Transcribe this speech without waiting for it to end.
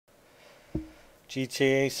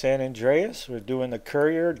GTA San Andreas. We're doing the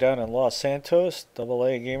Courier down in Los Santos,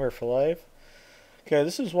 AA Gamer for Life. Okay,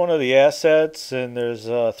 this is one of the assets, and there's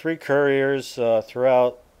three Couriers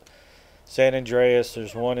throughout San Andreas.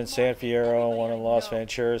 There's one in San Fierro, one in Los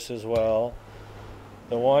Venturas as well.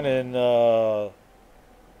 The one in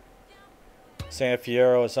San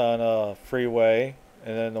Fierro is on a freeway,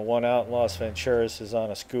 and then the one out in Los Venturas is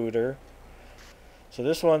on a scooter. So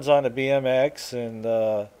this one's on the BMX,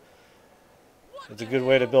 and it's a good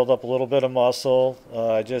way to build up a little bit of muscle.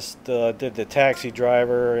 I just did the taxi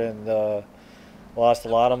driver and lost a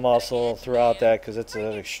lot of muscle throughout that because it's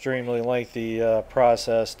an extremely lengthy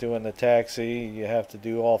process doing the taxi. You have to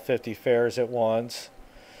do all 50 fares at once.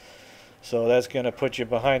 So that's going to put you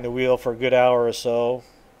behind the wheel for a good hour or so.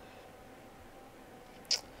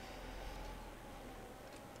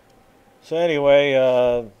 So anyway,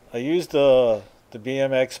 I used the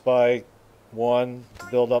BMX bike, one, to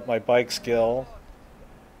build up my bike skill,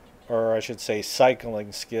 or I should say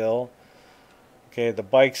cycling skill. Okay, the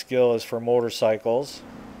bike skill is for motorcycles.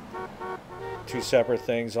 Two separate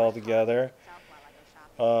things altogether.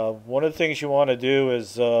 One of the things you want to do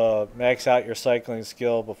is max out your cycling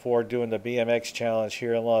skill before doing the BMX challenge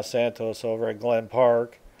here in Los Santos over at Glen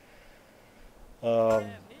Park. The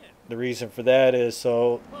reason for that is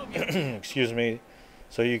so, excuse me,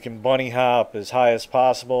 so you can bunny hop as high as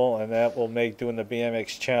possible, and that will make doing the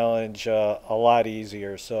BMX challenge a lot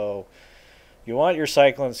easier. So you want your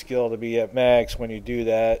cycling skill to be at max when you do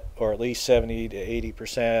that, or at least 70 to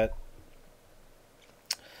 80%.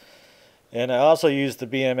 And I also use the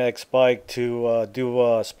BMX bike to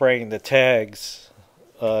do spraying the tags.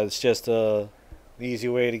 It's just an easy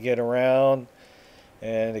way to get around,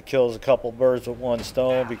 and it kills a couple birds with one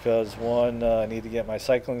stone because one, I need to get my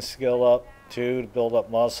cycling skill up, two, to build up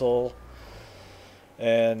muscle,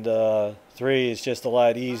 and three, it's just a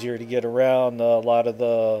lot easier to get around. A lot of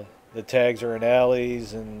the tags are in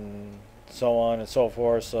alleys and so on and so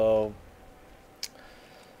forth. So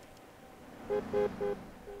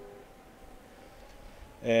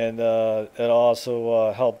and it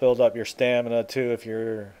also help build up your stamina too if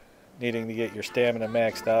you're needing to get your stamina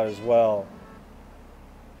maxed out as well.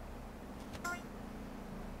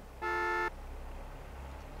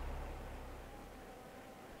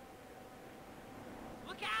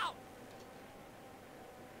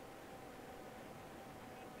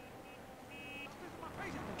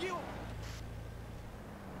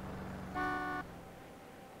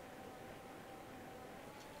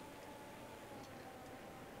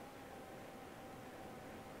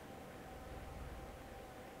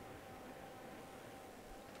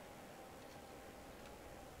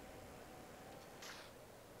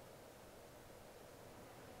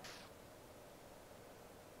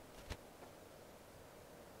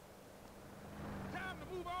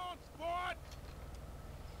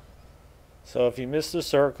 So if you miss the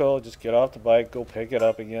circle, just get off the bike, go pick it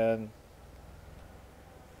up again.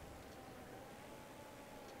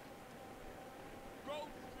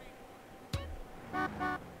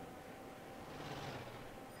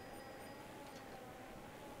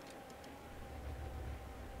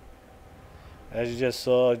 As you just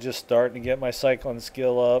saw, just starting to get my cycling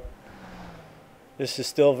skill up. This is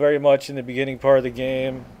still very much in the beginning part of the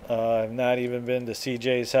game. I've not even been to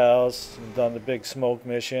CJ's house and done the big smoke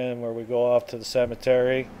mission where we go off to the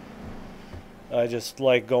cemetery. I just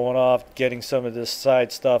like going off, getting some of this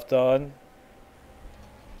side stuff done.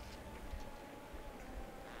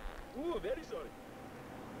 Ooh, very sorry.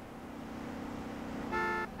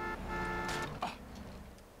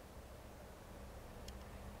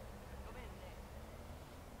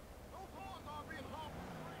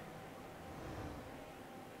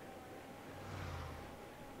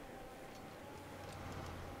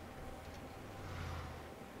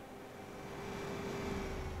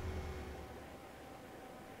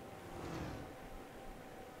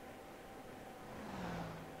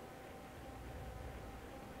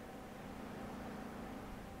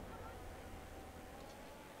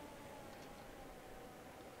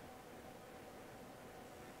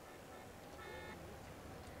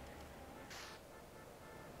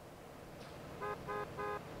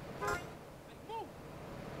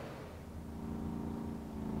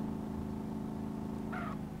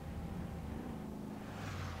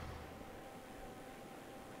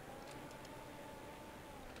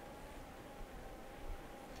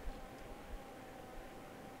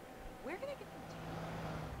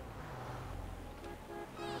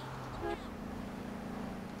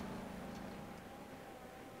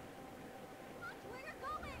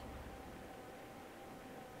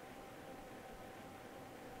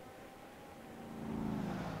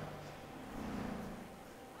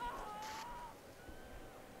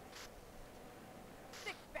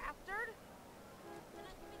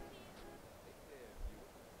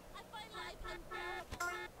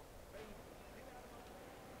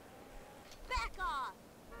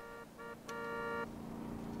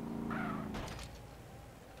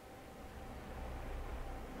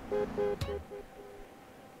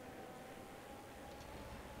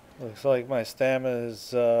 Looks like my stamina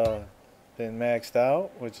has been maxed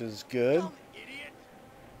out, which is good. Dumb idiot!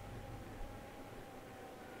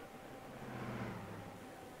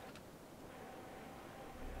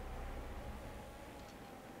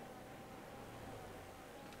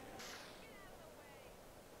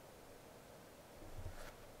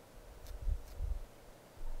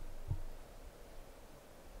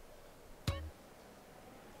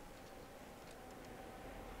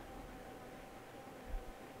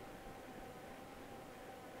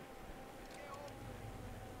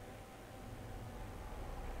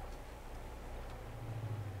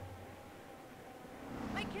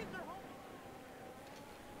 My kids are home.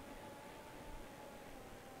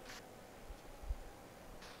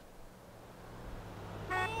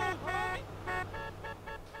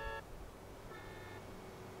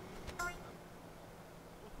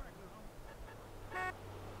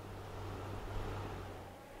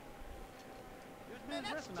 There's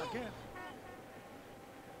man's resting, I guess.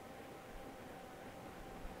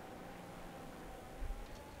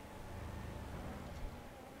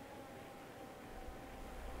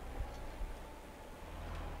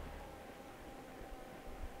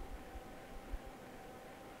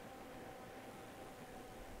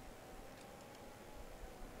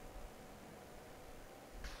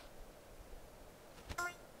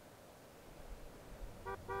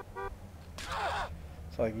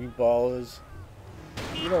 It's like you ballers.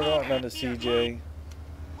 You don't want none of CJ.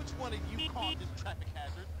 Which one of you caused this traffic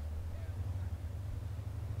hazard?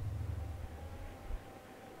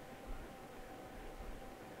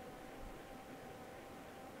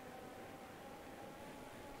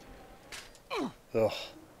 Ugh.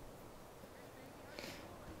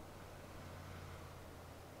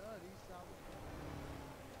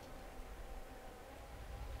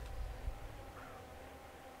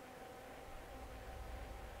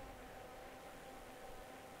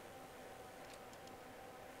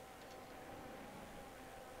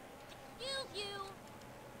 Excuse you!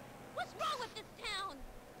 What's wrong with this town?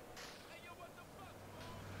 Hey, yo, what the fuck,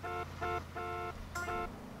 bro?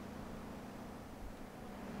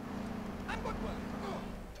 And what was it?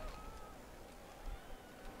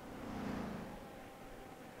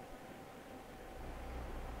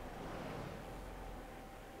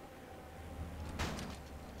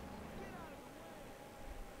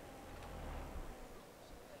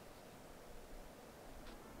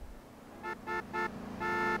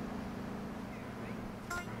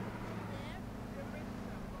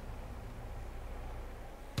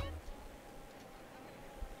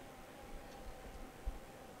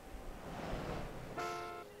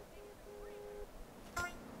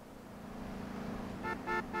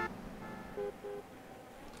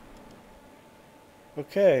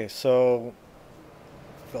 Okay, so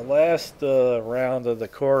the last round of the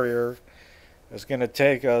Courier is going to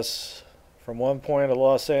take us from one point of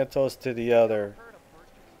Los Santos to the other.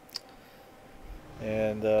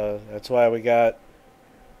 And that's why we got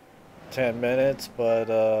 10 minutes,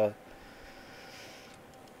 but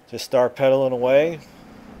just start pedaling away.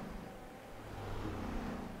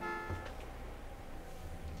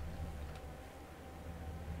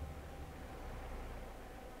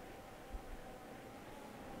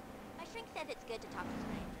 My shrink says it's good to talk to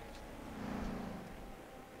strangers.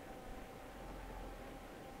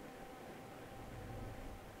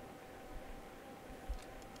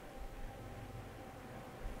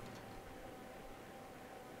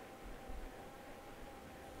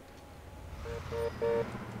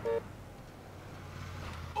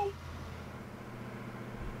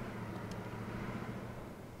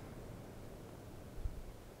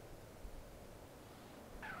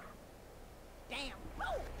 Damn!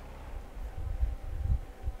 Whoa!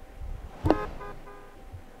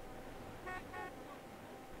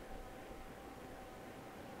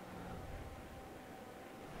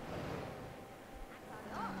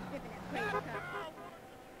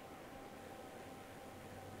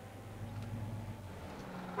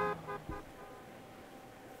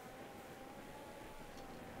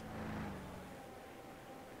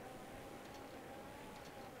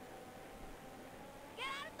 Get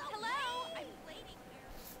out of the Hello? Way! I'm waiting here.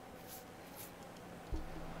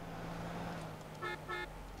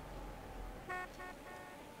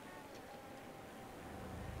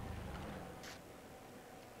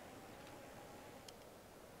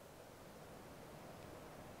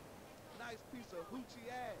 Nice piece of hoochie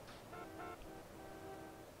ass.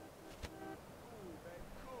 Cool, baby,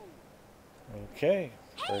 cool. Okay,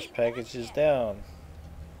 first package is down.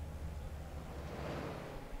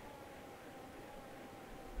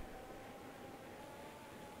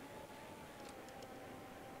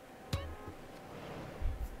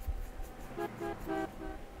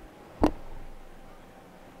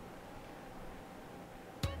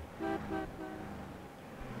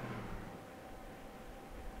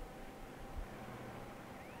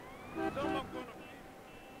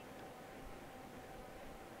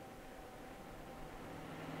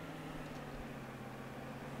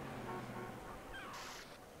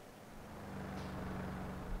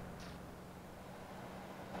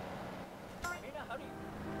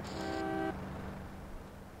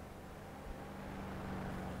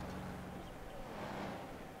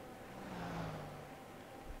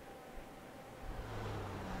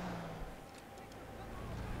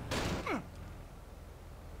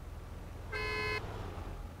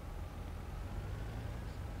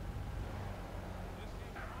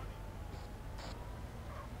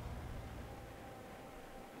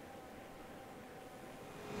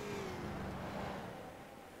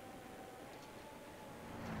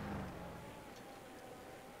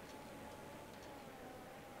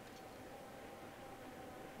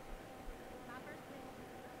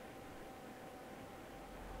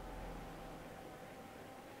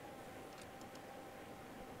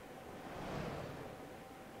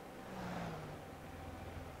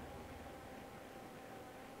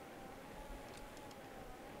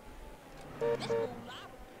 This moolah.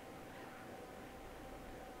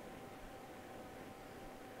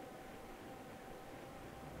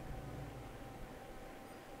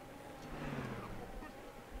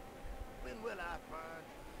 When will I find?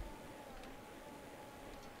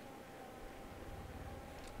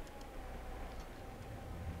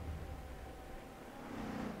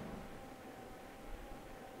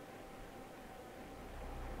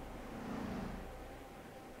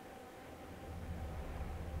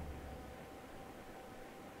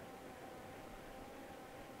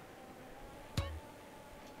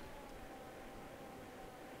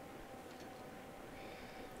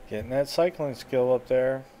 Getting that cycling skill up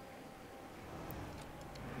there.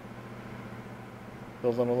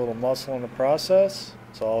 Building a little muscle in the process.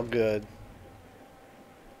 It's all good.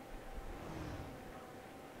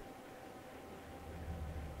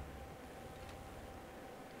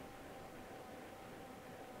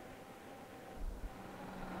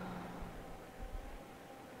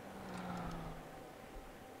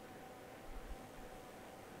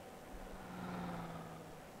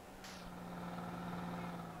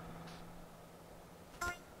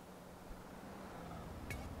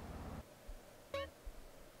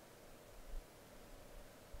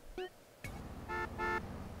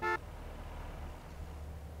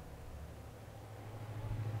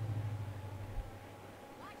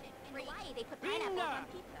 In Hawaii, they put pineapples on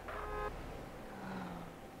pizza.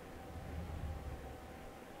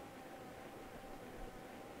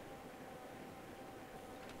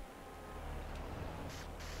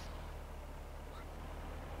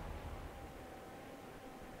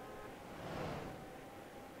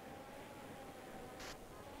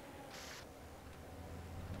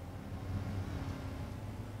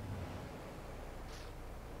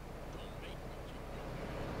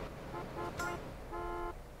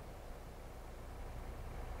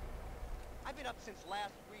 I've been up since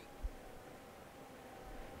last week.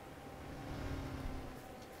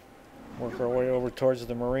 Work our way over towards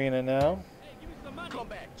the marina now. Hey, give me some money. Come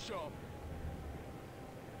back, chum.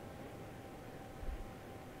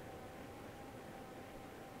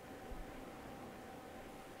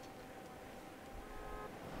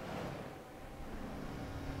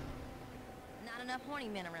 Not enough horny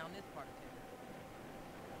men around this part of town.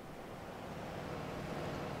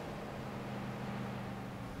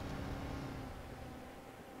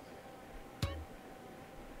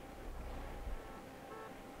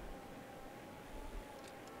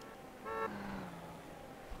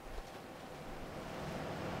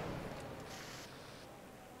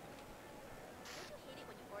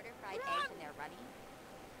 Fried eggs and they're runny.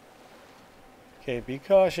 Okay, be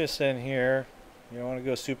cautious in here. You don't want to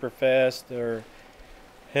go super fast or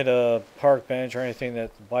hit a park bench or anything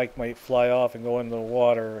that the bike might fly off and go into the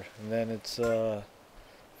water, and then it's a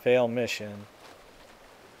fail mission.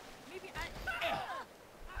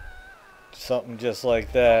 Something just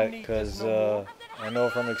like that, because I know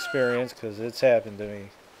from experience, because it's happened to me.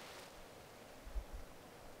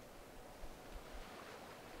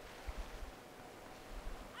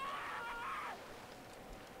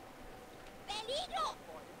 Peligro!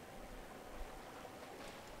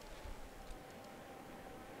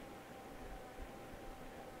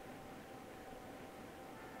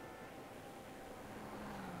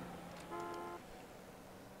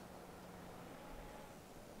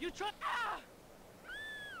 You try. Ah!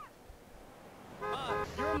 Bob,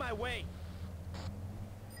 you're in my way.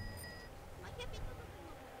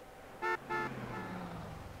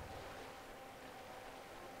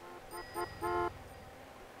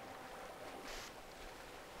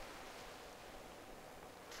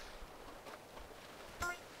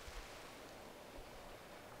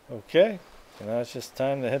 Okay, so now it's just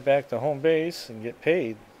time to head back to home base and get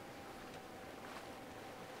paid.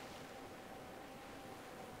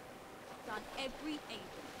 It's on every angle.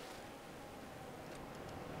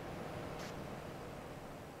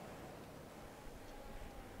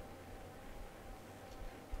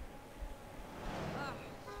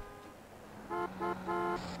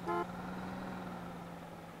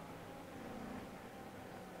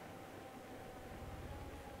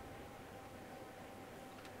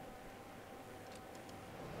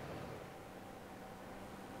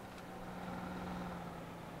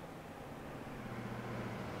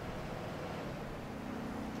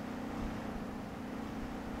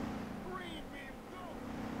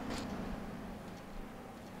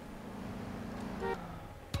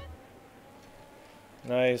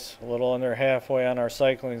 Nice, a little under halfway on our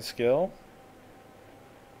cycling skill.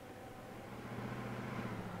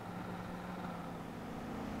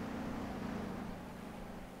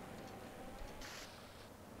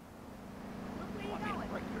 Want me to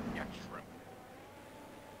break your neck, shrimp?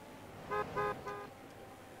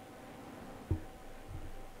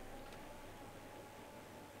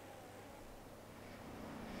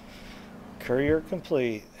 Courier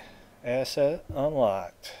complete. Asset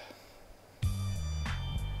unlocked.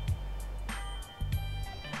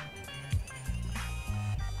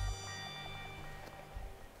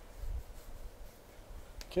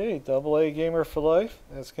 Okay, AA Gamer for Life.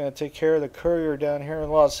 That's going to take care of the Courier down here in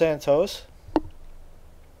Los Santos.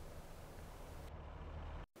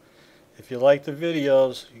 If you like the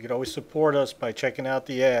videos, you can always support us by checking out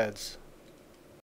the ads.